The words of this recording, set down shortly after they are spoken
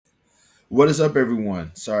What is up,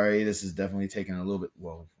 everyone? Sorry, this is definitely taking a little bit.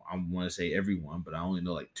 Well, I want to say everyone, but I only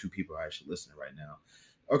know like two people are actually listening right now.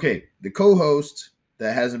 Okay, the co-host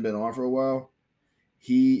that hasn't been on for a while,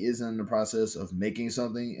 he is in the process of making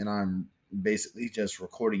something, and I'm basically just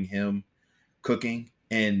recording him cooking.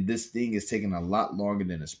 And this thing is taking a lot longer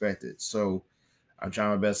than expected. So I'm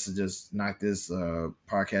trying my best to just knock this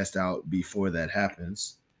podcast out before that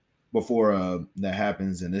happens,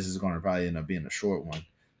 and this is going to probably end up being a short one.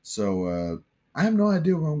 So I have no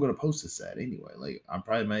idea where I'm going to post this at anyway. Like I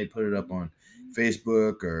probably might put it up on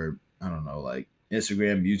Facebook or I don't know, like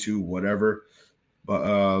Instagram, YouTube, whatever.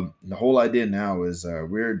 But the whole idea now is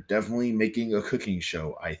we're definitely making a cooking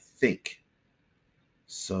show. I think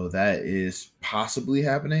so. That is possibly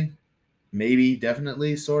happening. Maybe,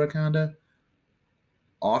 definitely, sort of, kinda,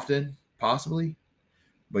 often, possibly.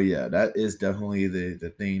 But yeah, that is definitely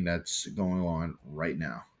the thing that's going on right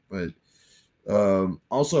now. But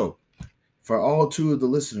also, for all two of the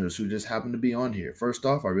listeners who just happen to be on here, first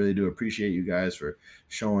off, I really do appreciate you guys for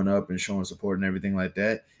showing up and showing support and everything like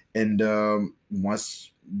that. And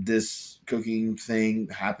once this cooking thing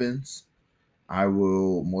happens, I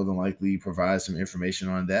will more than likely provide some information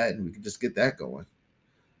on that, and we can just get that going.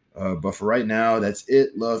 But for right now, that's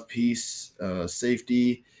it. Love, peace,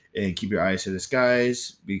 safety, and keep your eyes to the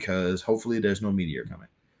skies because hopefully there's no meteor coming.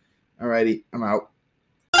 Alrighty, I'm out.